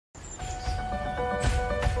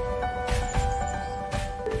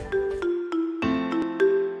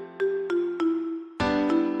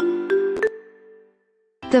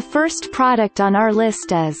The first product on our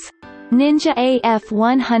list is Ninja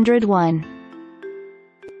AF101.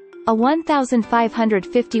 A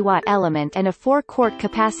 1550 watt element and a 4-quart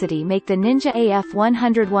capacity make the Ninja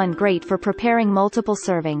AF101 great for preparing multiple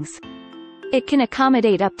servings. It can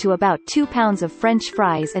accommodate up to about 2 pounds of French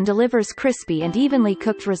fries and delivers crispy and evenly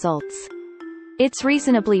cooked results. It's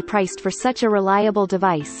reasonably priced for such a reliable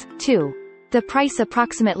device, too. The price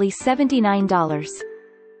approximately $79.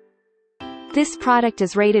 This product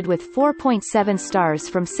is rated with 4.7 stars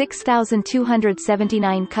from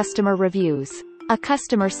 6,279 customer reviews. A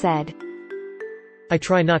customer said, I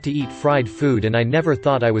try not to eat fried food and I never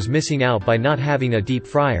thought I was missing out by not having a deep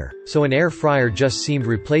fryer, so an air fryer just seemed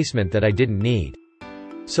replacement that I didn't need.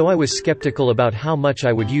 So I was skeptical about how much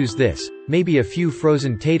I would use this, maybe a few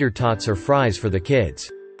frozen tater tots or fries for the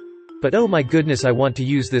kids. But oh my goodness, I want to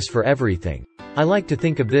use this for everything. I like to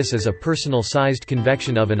think of this as a personal-sized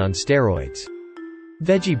convection oven on steroids.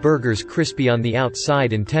 Veggie burgers, crispy on the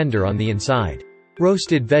outside and tender on the inside.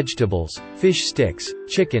 Roasted vegetables, fish sticks,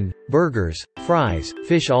 chicken, burgers, fries,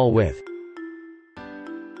 fish, all with.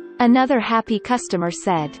 Another happy customer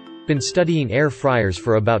said, Been studying air fryers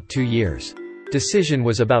for about 2 years. Decision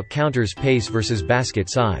was about counters pace versus basket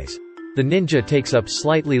size. The Ninja takes up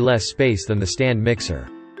slightly less space than the stand mixer.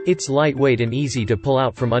 It's lightweight and easy to pull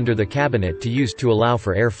out from under the cabinet to use to allow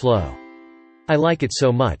for airflow. I like it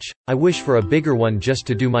so much, I wish for a bigger one just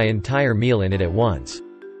to do my entire meal in it at once.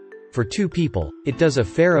 For 2 people, it does a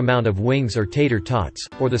fair amount of wings or tater tots,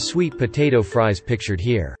 or the sweet potato fries pictured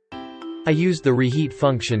here. I used the reheat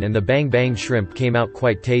function and the bang bang shrimp came out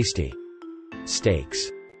quite tasty.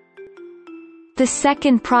 Steaks. The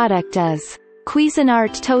second product is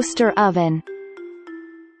Cuisinart Toaster Oven.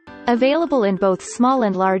 Available in both small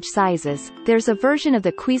and large sizes, there's a version of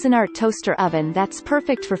the Cuisinart toaster oven that's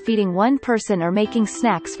perfect for feeding one person or making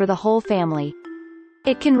snacks for the whole family.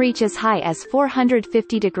 It can reach as high as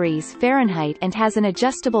 450 degrees Fahrenheit and has an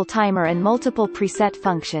adjustable timer and multiple preset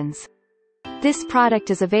functions. This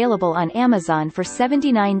product is available on Amazon for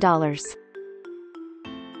 $79.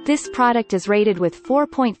 This product is rated with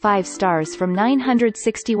 4.5 stars from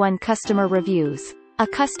 961 customer reviews. A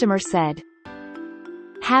customer said,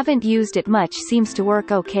 Haven't used it much, seems to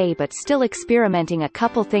work okay but still experimenting a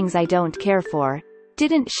couple things I don't care for.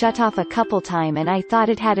 Didn't shut off a couple time and I thought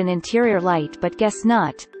it had an interior light but guess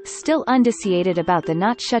not. Still undecided about the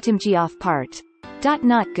not shutting off part.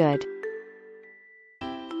 Not good.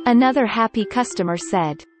 Another happy customer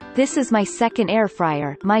said, This is my second air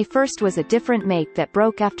fryer. My first was a different make that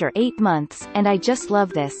broke after 8 months, and I just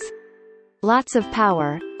love this. Lots of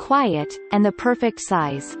power, quiet, and the perfect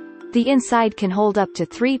size. The inside can hold up to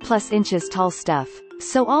 3+ inches tall stuff,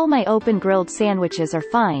 so all my open grilled sandwiches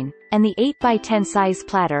are fine, and the 8x10 size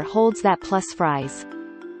platter holds that plus fries.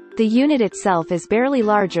 The unit itself is barely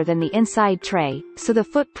larger than the inside tray, so the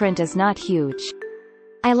footprint is not huge.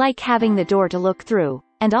 I like having the door to look through,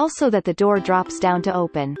 and also that the door drops down to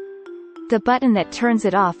open. The button that turns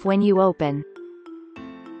it off when you open.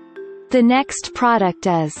 The next product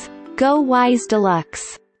is Go Wise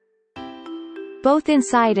Deluxe. Both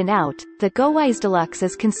inside and out, the Go Wise Deluxe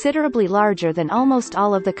is considerably larger than almost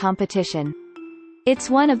all of the competition. It's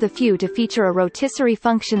one of the few to feature a rotisserie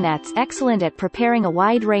function that's excellent at preparing a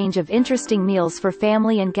wide range of interesting meals for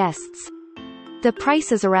family and guests. The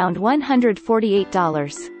price is around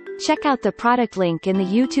 $148. Check out the product link in the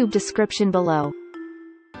YouTube description below.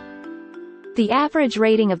 The average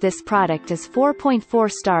rating of this product is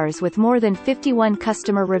 4.4 stars with more than 51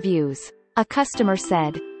 customer reviews. A customer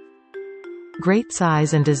said, Great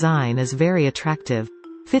size and design is very attractive.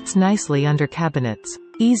 Fits nicely under cabinets.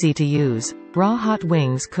 Easy to use. Raw hot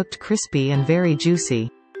wings cooked crispy and very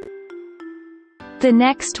juicy. The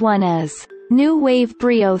next one is New Wave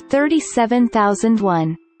Brio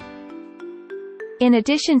 37001. In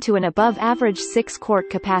addition to an above-average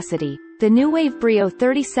 6-quart capacity, the new Wave Brio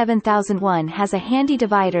 37001 has a handy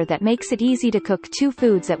divider that makes it easy to cook 2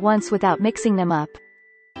 foods at once without mixing them up.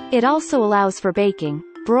 It also allows for baking,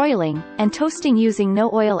 broiling, and toasting using no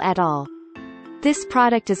oil at all. This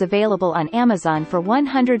product is available on Amazon for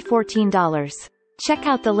 $114. Check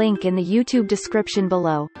out the link in the YouTube description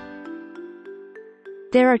below.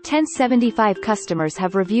 There are 1075 customers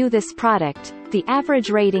have reviewed this product. The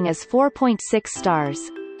average rating is 4.6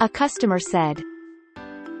 stars. A customer said,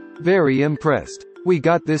 Very impressed. We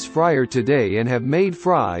got this fryer today and have made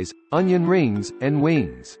fries, onion rings, and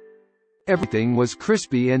wings. Everything was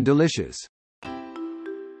crispy and delicious.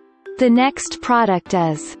 The next product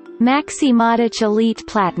is Maxi Matic Elite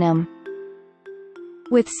Platinum.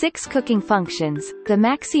 With 6 cooking functions, the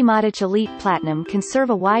Maxi Matic Elite Platinum can serve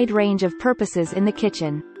a wide range of purposes in the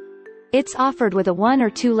kitchen. It's offered with a 1 or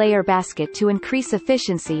 2 layer basket to increase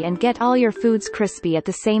efficiency and get all your foods crispy at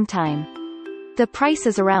the same time. The price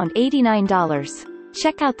is around $89.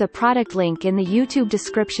 Check out the product link in the YouTube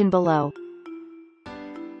description below.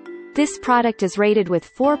 This product is rated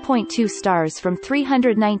with 4.2 stars from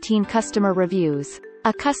 319 customer reviews.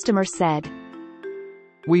 A customer said,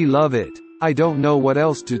 "We love it. I don't know what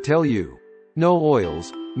else to tell you. No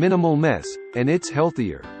oils, minimal mess, and it's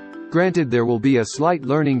healthier. Granted, there will be a slight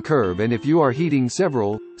learning curve, and if you are heating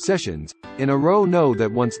several sessions in a row, know that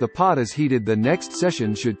once the pot is heated, the next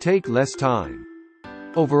session should take less time.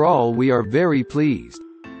 Overall, we are very pleased."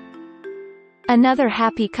 Another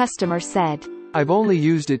happy customer said, "I've only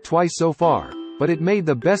used it twice so far, but it made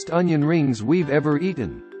the best onion rings we've ever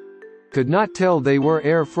eaten. Could not tell they were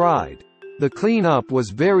air fried. The cleanup was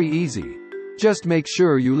very easy. Just make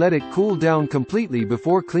sure you let it cool down completely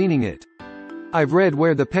before cleaning it. I've read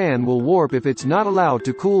where the pan will warp if it's not allowed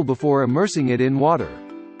to cool before immersing it in water."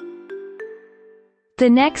 The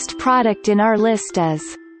next product in our list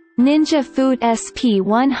is Ninja Food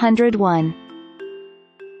SP101.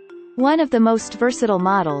 One of the most versatile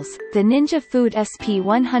models, the Ninja Food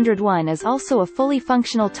SP101 is also a fully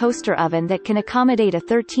functional toaster oven that can accommodate a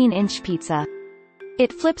 13-inch pizza.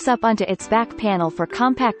 It flips up onto its back panel for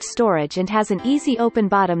compact storage and has an easy open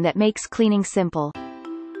bottom that makes cleaning simple.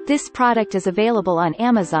 This product is available on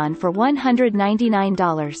Amazon for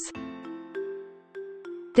 $199.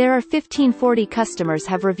 There are 1540 customers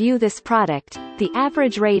have reviewed this product. The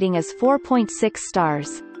average rating is 4.6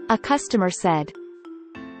 stars. A customer said,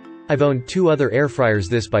 "I've owned 2 other air fryers.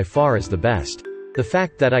 This by far is the best. The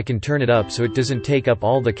fact that I can turn it up so it doesn't take up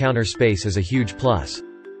all the counter space is a huge plus.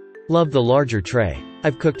 Love the larger tray.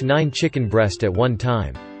 I've cooked 9 chicken breast at one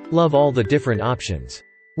time. Love all the different options.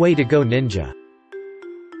 Way to go, Ninja."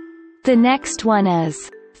 The next one is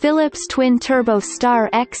Philips Twin Turbo Star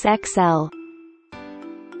XXL.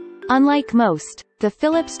 Unlike most, the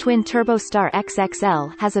Philips Twin Turbo Star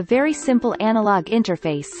XXL has a very simple analog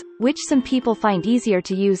interface, which some people find easier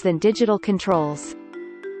to use than digital controls.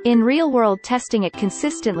 In real-world testing, it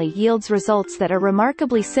consistently yields results that are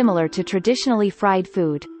remarkably similar to traditionally fried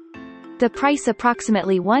food. The price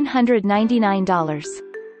approximately $199.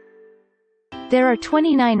 There are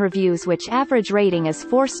 29 reviews, which average rating is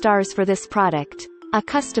 4 stars for this product. A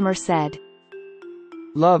customer said,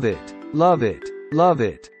 "Love it, love it, love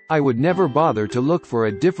it. I would never bother to look for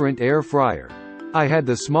a different air fryer. I had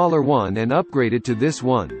the smaller one and upgraded to this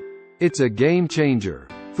one. It's a game changer.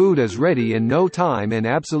 Food is ready in no time and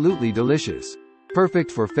absolutely delicious.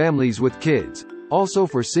 Perfect for families with kids, also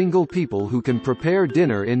for single people who can prepare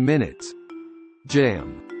dinner in minutes."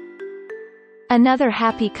 Jam. Another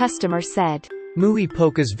happy customer said, "Muy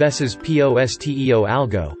pocas veces posteo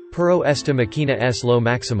algo, pero esta máquina es lo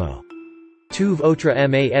máximo. Tuve otra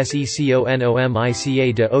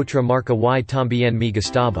maseconomica de otra marca y también me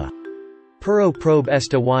gustaba. Pero probe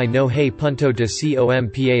esta y no hay punto de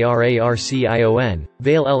compararcion,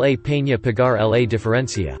 vale la pena pagar la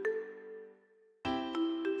diferencia."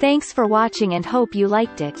 Thanks for watching and hope you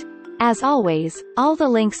liked it. As always, all the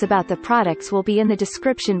links about the products will be in the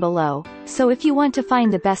description below, so if you want to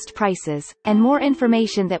find the best prices, and more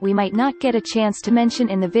information that we might not get a chance to mention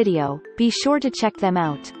in the video, be sure to check them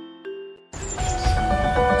out.